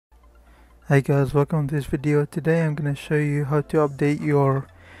Hi guys, welcome to this video. Today I'm gonna show you how to update your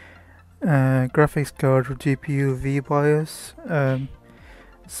graphics card or GPU Vbios.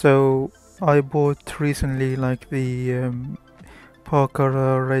 So I bought recently like the Parker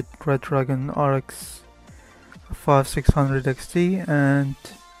Red Dragon RX 5600 XT, and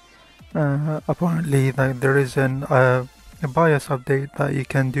apparently like there is a BIOS update that you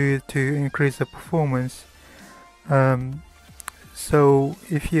can do to increase the performance. So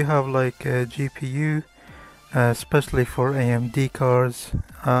if you have like a GPU, especially for AMD cards,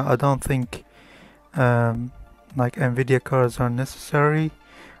 I don't think like NVIDIA cards are necessary,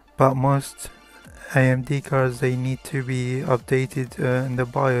 but most AMD cards, they need to be updated in the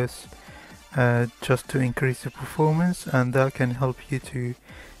BIOS just to increase the performance, and that can help you to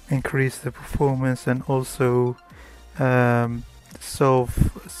increase the performance and also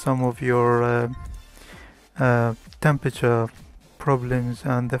solve some of your temperature problems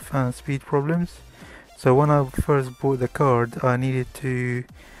and the fan speed problems. So when I first bought the card, I needed to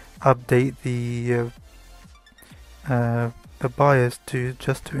update the BIOS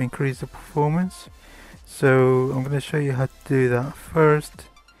just to increase the performance. So I'm going to show you how to do that first.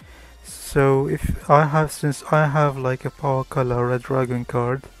 So since I have like a Power Color Red Dragon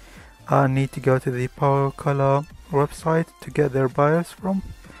card, I need to go to the Power Color website to get their BIOS from.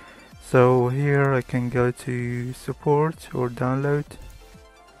 So here I can go to support or download.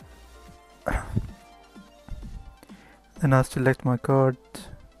 Then I select my card,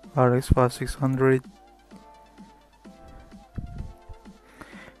 RX 5600,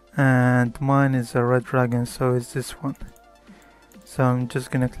 and mine is a Red Dragon, so it's this one. So I'm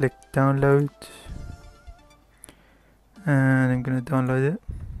just gonna click download, and I'm gonna download it.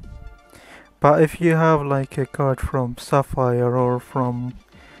 But if you have like a card from Sapphire or from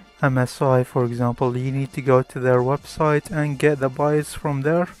MSI, for example, you need to go to their website and get the BIOS from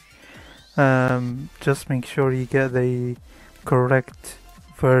there. Just make sure you get the correct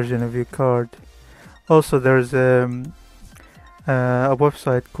version of your card. Also, there's a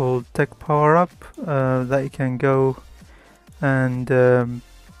website called Tech Power Up that you can go and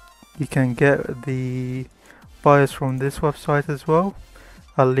you can get the BIOS from this website as well.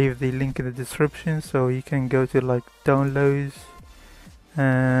 I'll leave the link in the description, so you can go to like downloads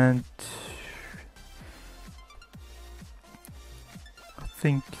and I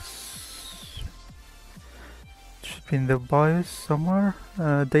think it should be in the BIOS somewhere,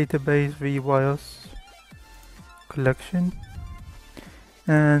 database Vbios collection,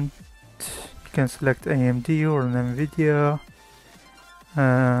 and you can select AMD or an NVIDIA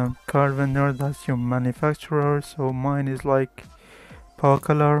card vendor, that's your manufacturer. So mine is like Power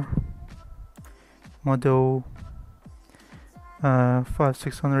Color model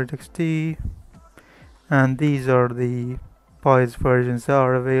 5600 XT, and these are the BIOS versions that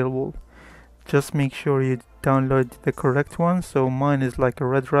are available. Just make sure you download the correct one. So mine is like a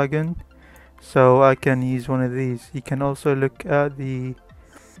Red Dragon, so I can use one of these. You can also look at the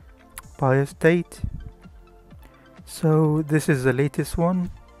BIOS date. So this is the latest one,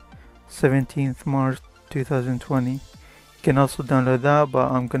 17th March 2020. You can also download that,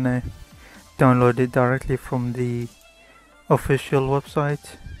 but I'm gonna download it directly from the official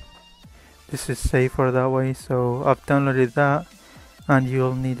website. This is safer that way. So I've downloaded that, and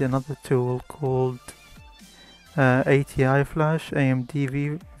you'll need another tool called ATI Flash, AMD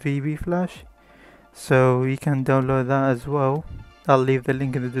VB Flash. So you can download that as well. I'll leave the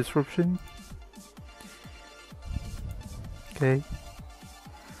link in the description. Okay,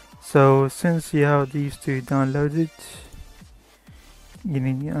 so since you have these two downloaded,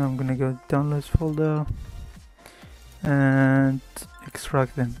 I'm gonna go downloads folder and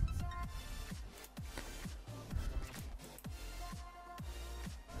extract them.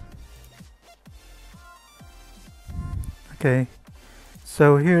 Okay,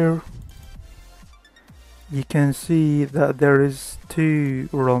 so here you can see that there is two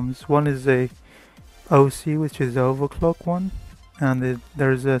ROMs. One is a OC, which is the overclock one, and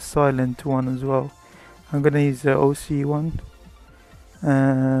there's a silent one as well. I'm gonna use the OC one.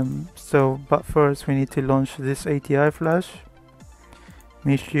 But first we need to launch this ATI Flash.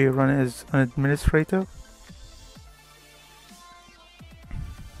 Make sure you run it as an administrator.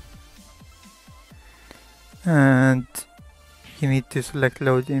 And you need to select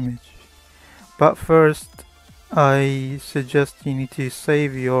load image. But first I suggest you need to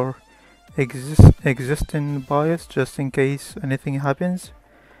save your existing BIOS just in case anything happens.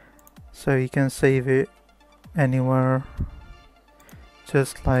 So you can save it anywhere,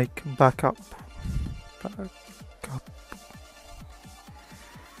 just like backup.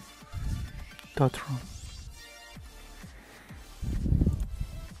 .rom.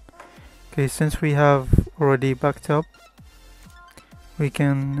 Okay, since we have already backed up, we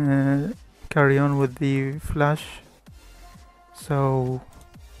can carry on with the flash. So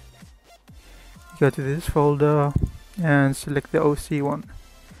go to this folder and select the OC one.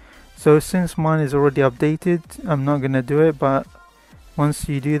 So since mine is already updated, I'm not gonna do it, but once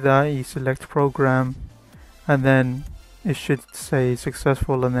you do that, you select program, and then it should say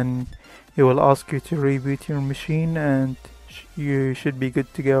successful, and then it will ask you to reboot your machine, and you should be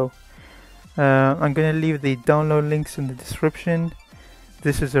good to go. I'm gonna leave the download links in the description.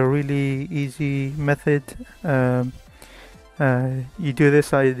 This is a really easy method. You do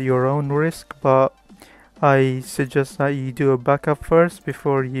this at your own risk, but I suggest that you do a backup first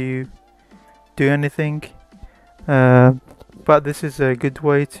before you do anything. But this is a good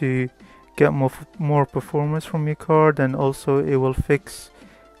way to get more performance from your card, and also it will fix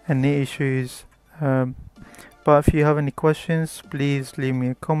any issues. But if you have any questions, please leave me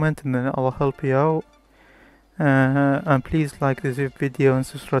a comment and then I'll help you out. And please like this video and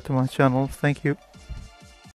subscribe to my channel. Thank you.